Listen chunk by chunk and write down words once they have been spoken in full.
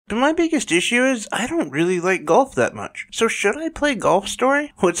But my biggest issue is I don't really like golf that much. So should I play Golf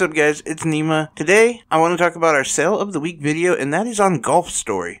Story? What's up guys, it's Nima. Today, I want to talk about our Sale of the Week video, and that is on Golf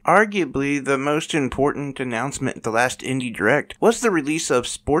Story. Arguably, the most important announcement at the last Indie Direct was the release of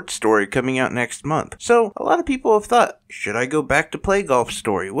Sports Story coming out next month. So, a lot of people have thought, should I go back to play Golf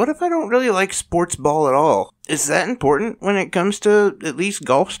Story? What if I don't really like sports ball at all? Is that important when it comes to at least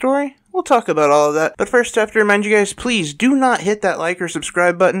Golf Story? We'll talk about all of that, but first I have to remind you guys, please do not hit that like or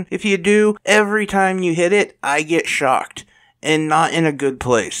subscribe button. If you do, every time you hit it, I get shocked. And not in a good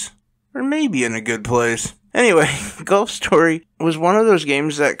place. Or maybe in a good place. Anyway, Golf Story was one of those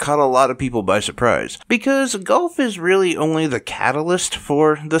games that caught a lot of people by surprise, because golf is really only the catalyst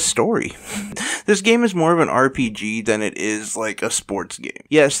for the story. This game is more of an RPG than it is like a sports game.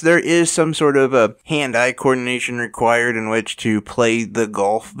 Yes, there is some sort of a hand-eye coordination required in which to play the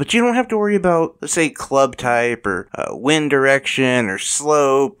golf, but you don't have to worry about, let's say, club type, or wind direction, or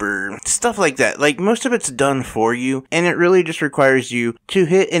slope, or stuff like that. Like, most of it's done for you, and it really just requires you to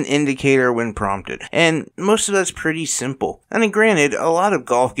hit an indicator when prompted. And most of that's pretty simple. And granted, a lot of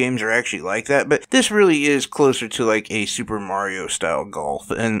golf games are actually like that, but this really is closer to like a Super Mario style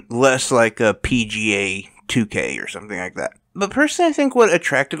golf and less like a PGA 2K or something like that. But personally, I think what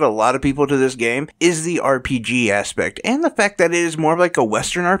attracted a lot of people to this game is the RPG aspect, and the fact that it is more like a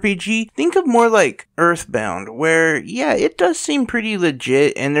Western RPG. Think of more like Earthbound, where, yeah, it does seem pretty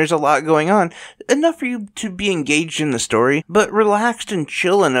legit, and there's a lot going on, enough for you to be engaged in the story, but relaxed and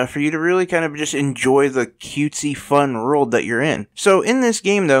chill enough for you to really kind of just enjoy the cutesy, fun world that you're in. So in this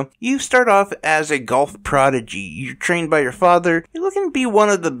game, though, you start off as a golf prodigy. You're trained by your father. You're looking to be one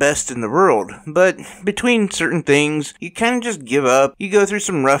of the best in the world, but between certain things, you kind of just give up. You go through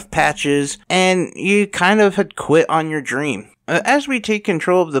some rough patches, and you kind of had quit on your dream. As we take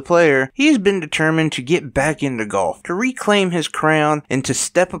control of the player, he has been determined to get back into golf, to reclaim his crown, and to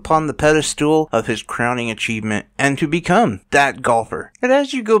step upon the pedestal of his crowning achievement, and to become that golfer. But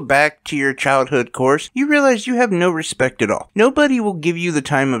as you go back to your childhood course, you realize you have no respect at all. Nobody will give you the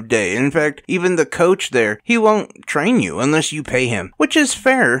time of day. In fact, even the coach there, he won't train you unless you pay him. Which is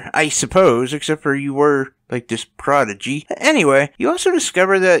fair, I suppose, except for you were like this prodigy. Anyway, you also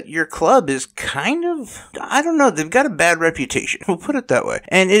discover that your club is kind of, I don't know, they've got a bad reputation. We'll put it that way.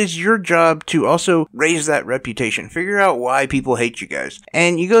 And it is your job to also raise that reputation. Figure out why people hate you guys.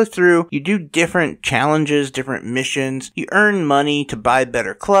 And you go through, you do different challenges, different missions. You earn money to buy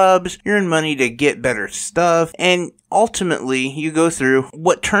better clubs. You earn money to get better stuff. And ultimately, you go through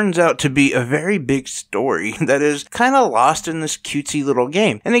what turns out to be a very big story that is kind of lost in this cutesy little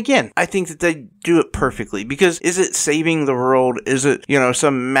game. And again, I think that they do it perfectly, because is it saving the world? Is it, you know,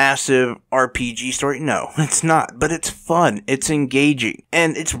 some massive RPG story? No, it's not, but it's fun, it's engaging,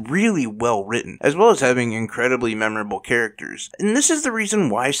 and it's really well written, as well as having incredibly memorable characters. And this is the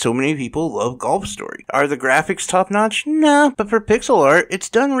reason why so many people love Golf Story. Are the graphics top notch? No, but for pixel art, it's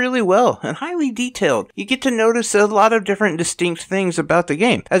done really well and highly detailed. You get to notice a lot of different distinct things about the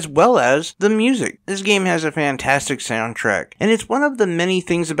game, as well as the music. This game has a fantastic soundtrack, and it's one of the many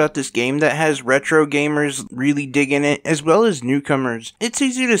things about this game that has retro gamers really digging it, as well as newcomers. It's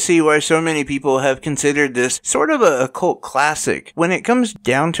easy to see why so many people have considered this sort of a cult classic. When it comes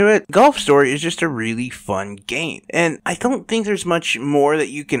down to it, Golf Story is just a really fun game, and I don't think there's much more that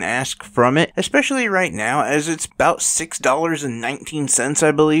you can ask from it, especially right now, as it's about $6.19,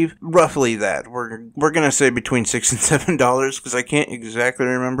 I believe. Roughly that. We're gonna say between $6 and $7, because I can't exactly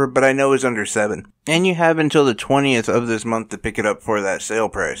remember, but I know it's under $7. And you have until the 20th of this month to pick it up for that sale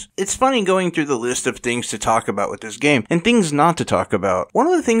price. It's funny going through the list of things to talk about with this game, and things not to talk about. One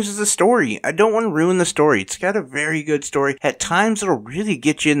of the things is the story. I don't want to ruin the story. It's got a very good story. At times it'll really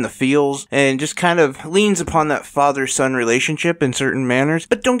get you in the feels, and just kind of leans upon that father-son relationship in certain manners.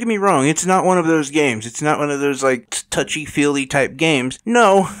 But don't get me wrong, it's not one of those games. It's not one of those like touchy-feely type games.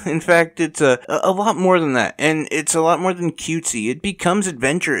 No, in fact, it's a lot more than that, and it's a lot more than cutesy. It becomes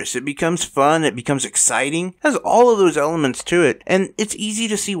adventurous. It becomes fun. It becomes exciting. It has all of those elements to it, and it's easy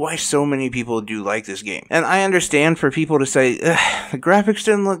to see why so many people do like this game. And I understand for people to say, the graphics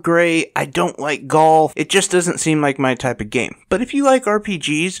didn't look great, I don't like golf, it just doesn't seem like my type of game. But if you like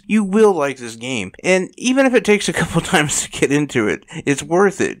RPGs, you will like this game. And even if it takes a couple times to get into it, it's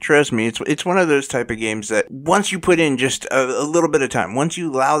worth it. Trust me, it's one of those type of games that once you put in just a little bit of time, once you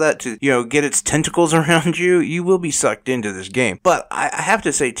allow that to, you know, get its tentacles around you, you will be sucked into this game. But I have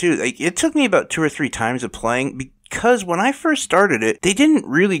to say too, like, it took me about 2 or 3 times of playing because when I first started it, they didn't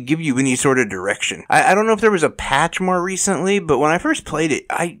really give you any sort of direction. I don't know if there was a patch more recently, but when I first played it,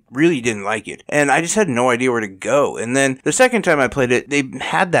 I really didn't like it. And I just had no idea where to go. And then the second time I played it, they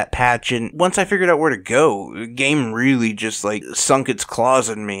had that patch, and once I figured out where to go, the game really just like sunk its claws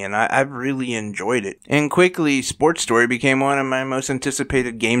in me, and I really enjoyed it. And quickly, Sports Story became one of my most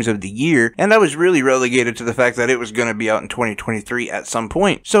anticipated games of the year, and I was really relegated to the fact that it was going to be out in 2023 at some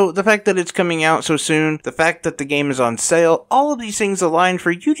point. So the fact that it's coming out so soon, the fact that the game is on sale, all of these things align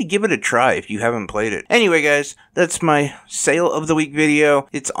for you to give it a try if you haven't played it. Anyway guys, that's my sale of the week video.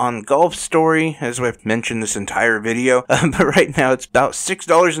 It's on Golf Story, as I've mentioned this entire video, but right now it's about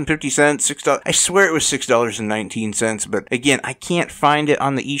 $6.50, $6. I swear it was $6.19, but again, I can't find it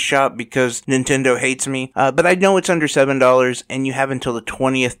on the eShop because Nintendo hates me, but I know it's under $7, and you have until the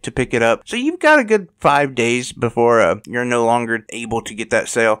 20th to pick it up, so you've got a good 5 days before you're no longer able to get that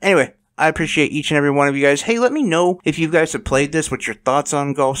sale. Anyway, I appreciate each and every one of you guys. Hey, let me know if you guys have played this, what's your thoughts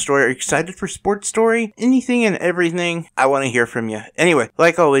on Golf Story. Are you excited for Sports Story? Anything and everything. I want to hear from you. Anyway,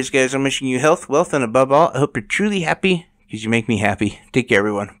 like always, guys, I'm wishing you health, wealth, and above all, I hope you're truly happy because you make me happy. Take care,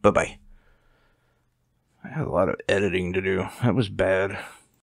 everyone. Bye-bye. I had a lot of editing to do. That was bad.